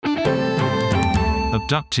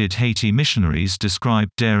abducted Haiti missionaries describe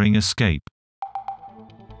daring escape.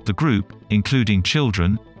 The group, including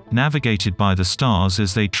children, navigated by the stars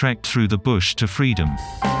as they trekked through the bush to freedom.